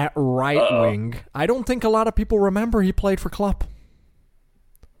line at right wing. I don't think a lot of people remember he played for Klopp.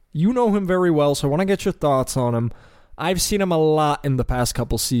 You know him very well, so I want to get your thoughts on him. I've seen him a lot in the past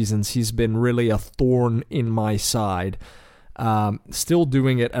couple seasons. He's been really a thorn in my side. Still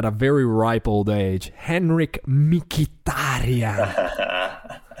doing it at a very ripe old age. Henrik Mkhitaryan.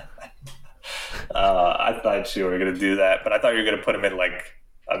 I thought you were going to do that, but I thought you were going to put him in like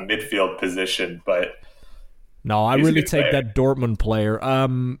a midfield position. But no, I really take that Dortmund player.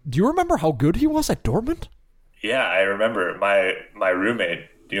 Do you remember how good he was at Dortmund? Yeah, I remember. My roommate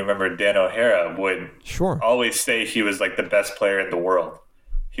do you remember Dan O'Hara would Sure. always say he was like the best player in the world.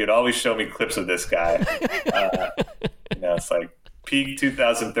 He would always show me clips of this guy. It's like peak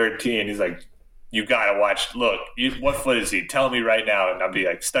 2013. He's like, you got to watch. Look, what foot is he? Tell me right now. And I'll be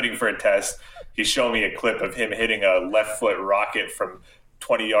like studying for a test. He's showing me a clip of him hitting a left foot rocket from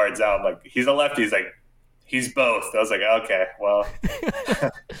 20 yards out. I'm like, he's a lefty. He's like, he's both. I was like, okay, well.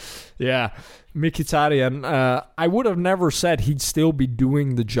 Yeah. Mkhitaryan, I would have never said he'd still be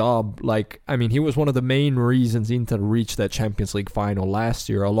doing the job. He was one of the main reasons Inter reached that Champions League final last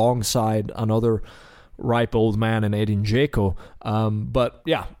year, alongside another ripe old man in Edin Dzeko. But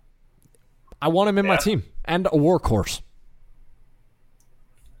yeah, I want him in my team, and a workhorse.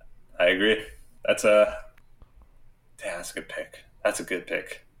 I agree. That's a good pick. That's a good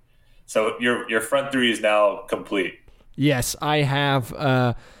pick. So your front three is now complete. Yes, I have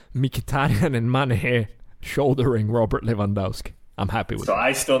Mkhitaryan and Mane shouldering Robert Lewandowski. I'm happy with that. So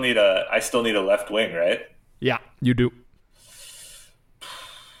I still need a left wing, right? Yeah, you do.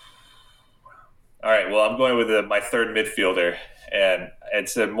 All right. Well, I'm going with my third midfielder, and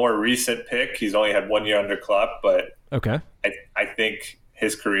it's a more recent pick. He's only had 1 year under Klopp, but okay, I think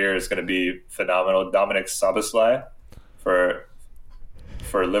his career is going to be phenomenal. Dominic Szoboszlai for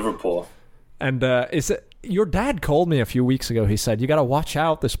Liverpool. And is it? Your dad called me a few weeks ago. He said, you got to watch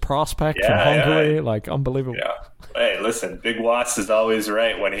out this prospect from Hungary. Unbelievable. Yeah. Hey, listen, Big Watts is always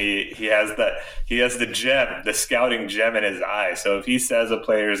right when he has the gem, the scouting gem in his eye. So if he says a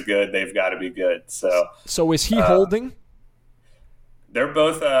player is good, they've got to be good. So is he holding? They're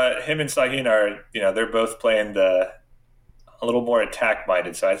both, him and Sahin are, they're both playing a little more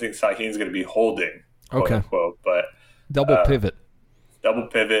attack-minded. So I think Sahin's going to be holding, quote unquote. But double pivot,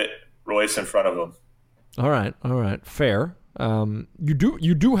 Royce in front of him. All right, fair. You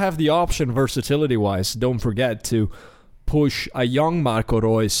do have the option, versatility-wise. Don't forget to push a young Marco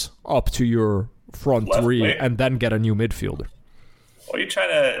Reus up to your front left three wing, and then get a new midfielder. What are you trying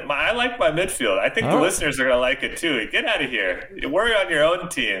to? I like my midfield. I think the listeners are going to like it too. Get out of here. Worry on your own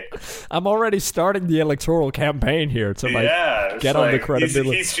team. I'm already starting the electoral campaign here to get on the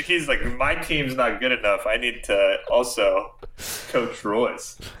credibility. He's like, my team's not good enough. I need to also coach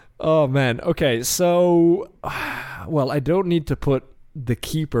Royce. Oh, man. Okay, so, I don't need to put the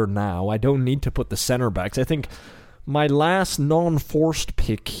keeper now. I don't need to put the center backs. I think my last non-forced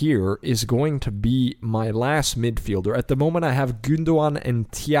pick here is going to be my last midfielder. At the moment, I have Gundogan and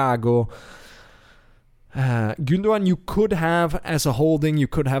Thiago. Gundogan you could have as a holding, you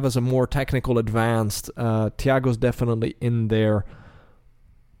could have as a more technical advanced. Thiago's definitely in there.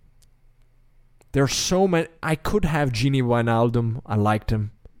 There's so many. I could have Gini Wijnaldum. I liked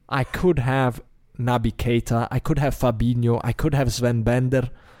him. I could have Naby Keita. I could have Fabinho. I could have Sven Bender.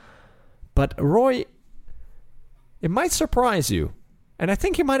 But Roy, it might surprise you. And I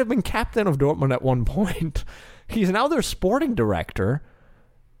think he might have been captain of Dortmund at one point. He's now their sporting director.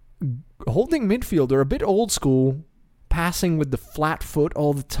 Holding midfielder, a bit old school, passing with the flat foot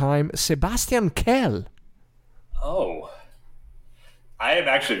all the time. Sebastian Kehl. Oh. I am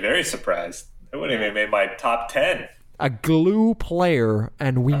actually very surprised. It wouldn't even made my top 10. A glue player,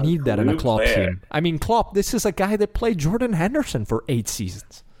 and we need that in a Klopp team. I mean, Klopp, this is a guy that played Jordan Henderson for 8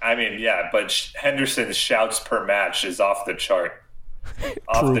 seasons. I mean, yeah, but Henderson's shouts per match is off the chart.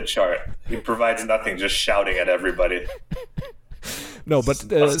 Off the chart. He provides nothing, just shouting at everybody. No, but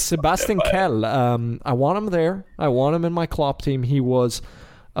Sebastian Kehl, I want him there. I want him in my Klopp team. He was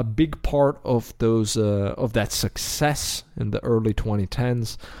a big part of those of that success in the early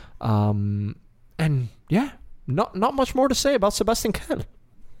 2010s. And yeah, not much more to say about Sebastian Kehl.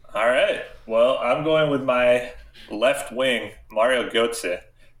 All right. Well, I'm going with my left wing, Mario Götze.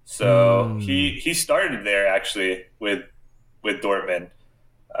 So he started there actually with Dortmund.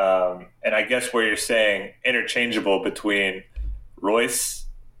 And I guess where you're saying interchangeable between Royce,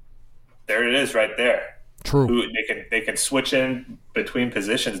 there it is right there. True. They can switch in between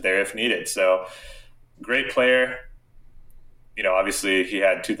positions there if needed. So great player. You know, obviously he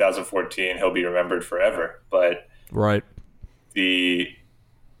had 2014. He'll be remembered forever. But right. And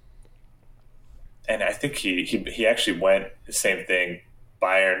I think he actually went the same thing.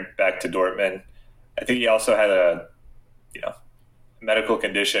 Bayern back to Dortmund. I think he also had a medical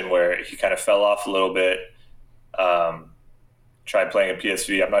condition where he kind of fell off a little bit. Tried playing at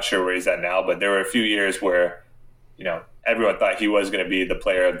PSV. I'm not sure where he's at now, but there were a few years where everyone thought he was going to be the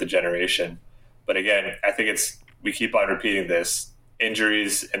player of the generation. But again, I think we keep on repeating this: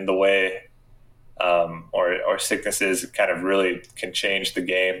 injuries in the way or sicknesses kind of really can change the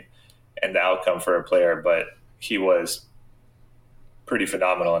game and the outcome for a player. But he was pretty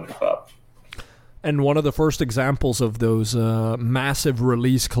phenomenal in the club. And one of the first examples of those massive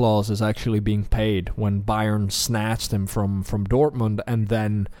release clauses actually being paid when Bayern snatched him from Dortmund, and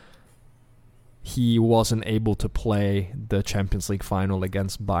then he wasn't able to play the Champions League final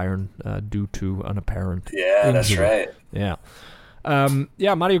against Bayern due to an apparent injury. That's right. Yeah.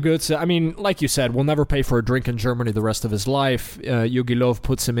 Mario Götze, I mean, like you said, will never pay for a drink in Germany the rest of his life. Jogi Löw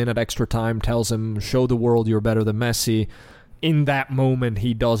puts him in at extra time, tells him, show the world you're better than Messi. In that moment,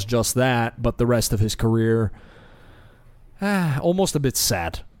 he does just that, but the rest of his career, almost a bit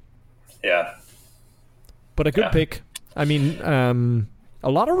sad. Yeah. But a good pick. I mean, a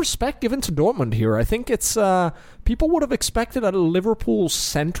lot of respect given to Dortmund here. I think it's people would have expected a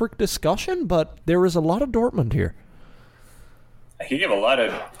Liverpool-centric discussion, but there is a lot of Dortmund here. He gave a lot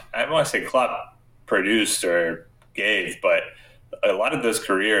of, I don't want to say Klopp produced or gave, but a lot of those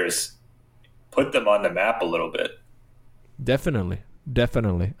careers put them on the map a little bit. Definitely.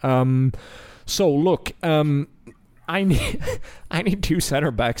 So look, I need two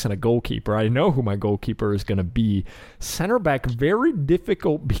center backs and a goalkeeper. I know who my goalkeeper is going to be. Center back, very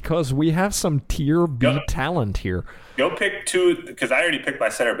difficult because we have some tier B talent here. Go pick two, because I already picked my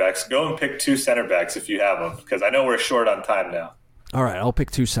center backs. Go and pick two center backs if you have them, because I know we're short on time now. All right, I'll pick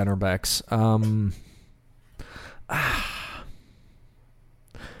two center backs.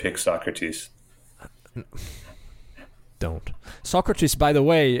 Pick Socrates. Don't. Socrates, by the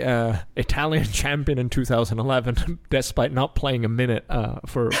way, Italian champion in 2011, despite not playing a minute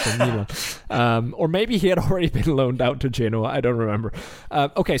for Milan. Or maybe he had already been loaned out to Genoa. I don't remember.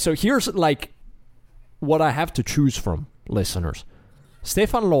 Okay, so here's like what I have to choose from, listeners.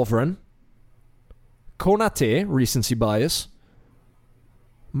 Stefan Lovren, Konate, recency bias,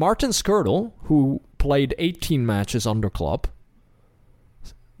 Martin Skrtel, who played 18 matches under Klopp,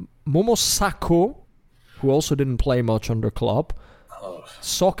 Momo Sakho, who also didn't play much under Klopp,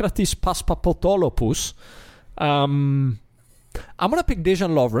 Socrates Paspapotolopoulos. I'm going to pick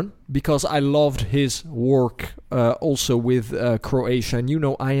Dejan Lovren because I loved his work also with Croatia. And you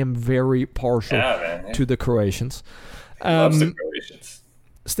know I am very partial to the Croatians. Loves the Croatians.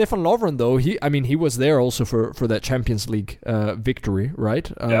 Stefan Lovren, though, he was there also for that Champions League victory, right?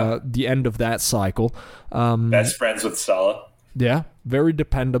 The end of that cycle. Best friends with Salah. Yeah, very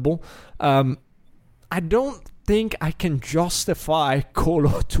dependable. I don't think I can justify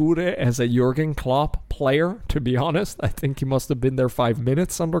Kolo Touré as a Jürgen Klopp player, to be honest. I think he must have been there 5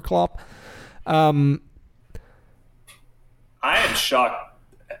 minutes under Klopp. I am shocked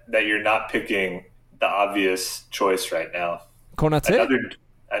that you're not picking the obvious choice right now. Konate?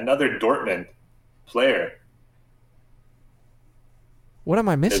 Another Dortmund player. What am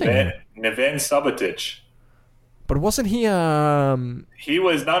I missing? Neven Subotic. But wasn't he... He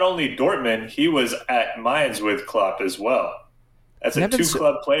was not only Dortmund, he was at Mainz with Klopp as well. That's a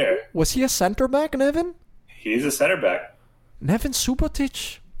two-club player. Was he a center-back, Neven? He's a center-back. Neven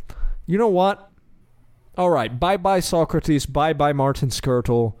Subotic? You know what? All right, bye-bye Socrates, bye-bye Martin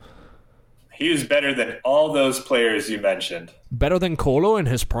Skrtel. He was better than all those players you mentioned. Better than Kolo in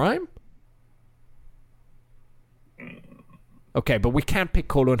his prime? Okay, but we can't pick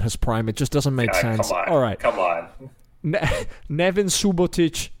Kolo in his prime. It just doesn't make sense. Come on. All right. Come on. Neven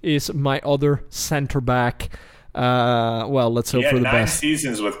Subotic is my other center back. Let's hope for the best. 9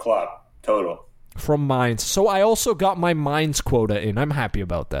 seasons with Klopp total. From Mainz. So I also got my Mainz quota in. I'm happy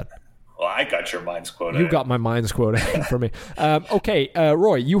about that. Well, I got your Mainz quota. You got my Mainz quota in for me. Okay,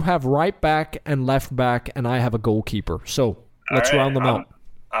 Roy, you have right back and left back, and I have a goalkeeper. So let's round them out.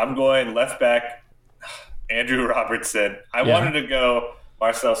 I'm going left back, Andrew Robertson. I wanted to go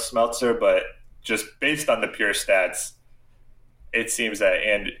Marcel Smeltzer, but just based on the pure stats, it seems that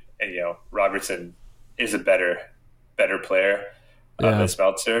Robertson is a better player than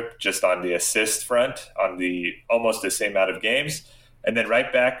Smeltzer, just on the assist front, on the almost the same amount of games. And then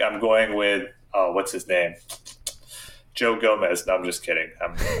right back, I'm going with what's his name? Joe Gomez. No, I'm just kidding.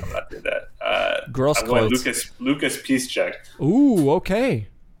 I'm not doing that. I'm going Lucas Piszczek. Ooh, okay.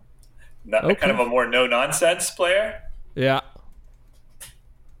 Kind of a more no-nonsense player. Yeah.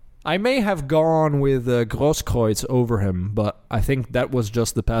 I may have gone with Grosskreutz over him, but I think that was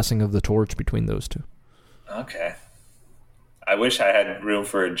just the passing of the torch between those two. Okay. I wish I had room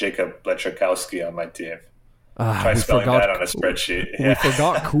for Jacob Lechakowski on my team. Try spelling that on a spreadsheet.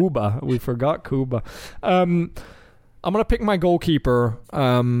 We forgot Kuba. I'm going to pick my goalkeeper.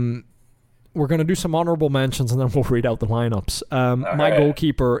 We're going to do some honorable mentions, and then we'll read out the lineups. My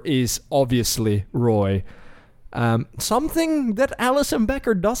goalkeeper is obviously Roy. Something that Alisson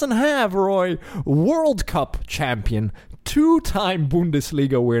Becker doesn't have, Roy. World Cup champion, 2-time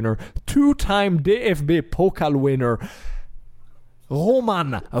Bundesliga winner, 2-time DFB Pokal winner.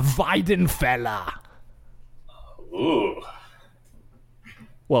 Roman Weidenfeller. Ooh.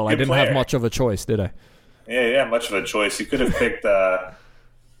 Well, Good I didn't player. have much of a choice, did I? Yeah, much of a choice. You could have picked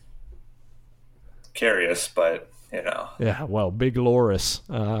Karius, but, Yeah, well, Big Loris,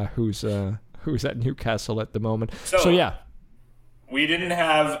 who's at Newcastle at the moment. So yeah. We didn't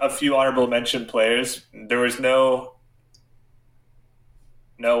have a few honorable mention players. There was no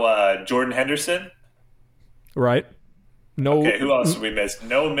Jordan Henderson. Right. No. Okay, who else did we miss?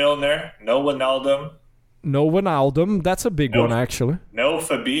 No Milner, no Wijnaldum. No Wijnaldum. That's a big one, actually. No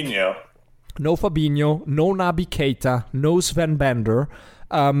Fabinho. No Fabinho. No Naby Keita. No Sven Bender.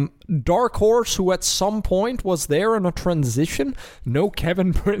 Dark Horse, who at some point was there in a transition. No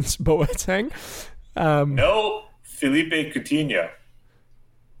Kevin Prince Boateng. No Felipe Coutinho.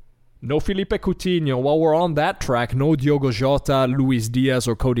 No Felipe Coutinho. While we're on that track, no Diogo Jota, Luis Diaz,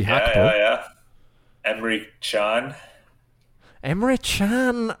 or Cody Gakpo. Yeah. Emre Can. Emre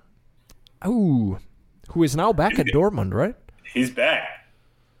Can. Ooh. Who is now back at Dortmund, right? He's back.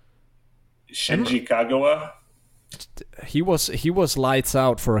 Shinji Kagawa. He was lights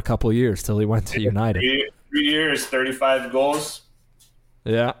out for a couple of years till he went to United. 3 years, 35 goals.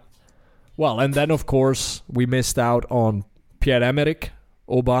 Yeah. Well, and then, of course, we missed out on Pierre-Emerick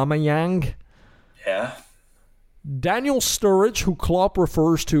Aubameyang. Yeah. Daniel Sturridge, who Klopp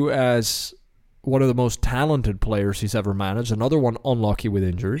refers to as one of the most talented players he's ever managed. Another one unlucky with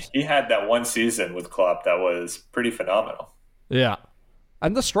injuries. He had that one season with Klopp that was pretty phenomenal. Yeah.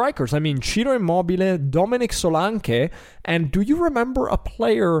 And the strikers, I mean, Ciro Immobile, Dominic Solanke, and do you remember a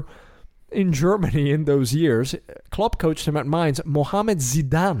player in Germany in those years? Klopp coached him at Mainz, Mohamed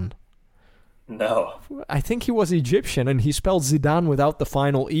Zidane. No. I think he was Egyptian, and he spelled Zidane without the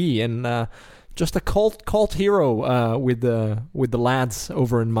final E, and just a cult hero with the lads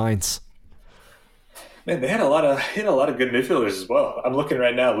over in Mainz. Man, they had a lot of good midfielders as well. I'm looking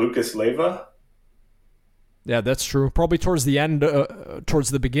right now, Lucas Leiva. Yeah, that's true. Probably towards the end, towards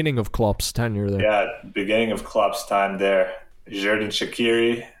the beginning of Klopp's tenure there. Yeah, beginning of Klopp's time there. Xherdan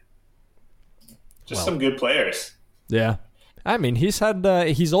Shaqiri. Some good players. Yeah. I mean, he's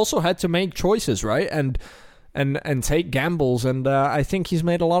also had to make choices, right? And take gambles, and I think he's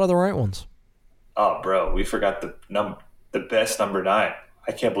made a lot of the right ones. Oh, bro, we forgot the best number 9.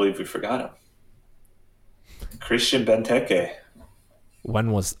 I can't believe we forgot him. Christian Benteke.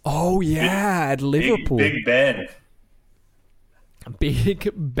 When was... Oh, yeah, at Liverpool. Big Ben. Big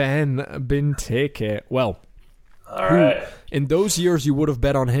Ben Benteke. Well, all right. In those years, you would have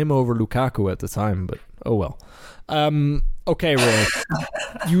bet on him over Lukaku at the time, but oh well. Okay, Roy.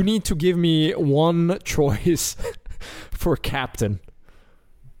 You need to give me one choice for captain.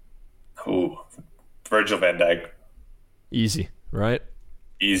 Ooh, Virgil van Dijk. Easy, right?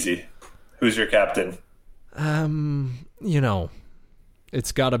 Easy. Who's your captain?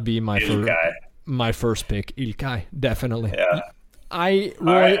 It's got to be my first pick, Ilkay, definitely. Yeah.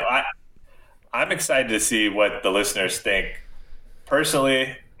 Roy, I'm excited to see what the listeners think.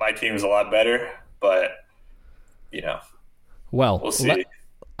 Personally, my team's a lot better, but we'll see.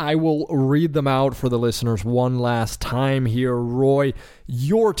 I will read them out for the listeners one last time here, Roy.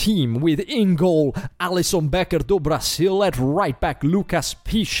 Your team with in goal, Alisson Becker do Brasil. At right back, Lucas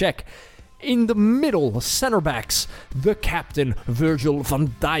Piszczek. In the middle, center backs, the captain, Virgil van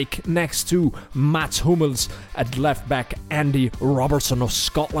Dijk, next to Mats Hummels. At left back, Andy Robertson of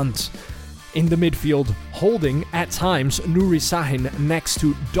Scotland. In the midfield, holding at times Nuri Sahin next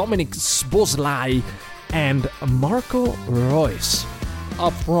to Dominic Szoboszlai and Marco Reus.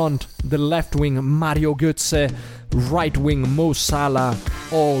 Up front, the left wing Mario Götze, right wing Mo Salah,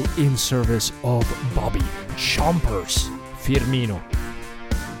 all in service of Bobby Chompers Firmino.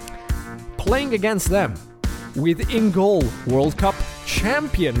 Playing against them, with in goal World Cup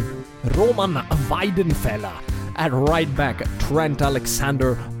champion Roman Weidenfeller. At right back, Trent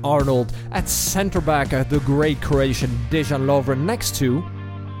Alexander-Arnold. At centre back, the great Croatian Dejan Lovren next to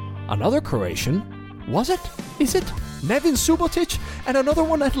another Croatian. Was it? Is it? Nevin Subotic? And another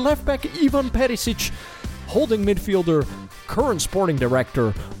one at left back, Ivan Perisic. Holding midfielder, current sporting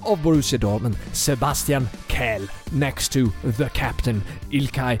director of Borussia Dortmund, Sebastian Kehl. Next to the captain,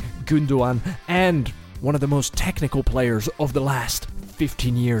 Ilkay Gundogan. And one of the most technical players of the last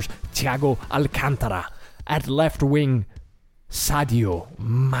 15 years, Thiago Alcantara. At left wing, Sadio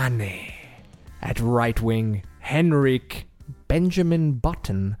Mane. At right wing, Henrik Benjamin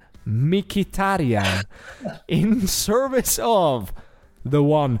Button Mkhitaryan. In service of the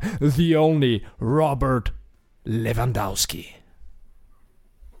one, the only, Robert Lewandowski.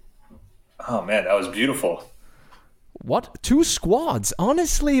 Oh, man, that was beautiful. What? 2 squads?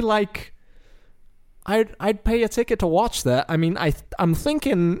 Honestly, I'd pay a ticket to watch that. I mean, I'm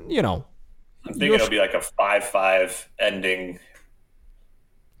thinking, I'm thinking it'll be like a 5-5 ending.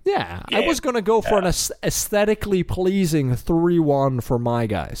 Yeah, game. I was going to go for an aesthetically pleasing 3-1 for my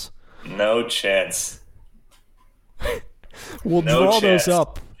guys. No chance. We'll draw those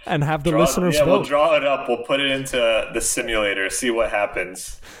up and have the listeners vote. We'll draw it up. We'll put it into the simulator, see what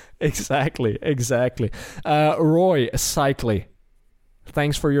happens. Exactly. Roy Cycly,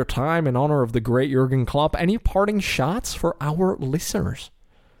 thanks for your time in honor of the great Jürgen Klopp. Any parting shots for our listeners?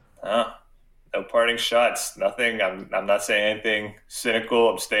 No parting shots. Nothing. I'm not saying anything cynical.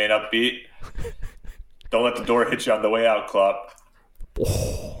 I'm staying upbeat. Don't let the door hit you on the way out, Klopp.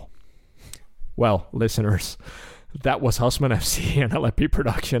 Oh. Well, listeners, that was Husman FC and LFP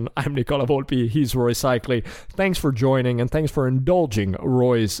production. I'm Nicola Volpi. He's Roy Cycly. Thanks for joining, and thanks for indulging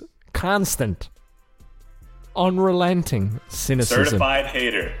Roy's constant, unrelenting cynicism. Certified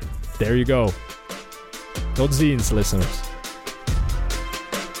hater. There you go. Tot ziens, listeners.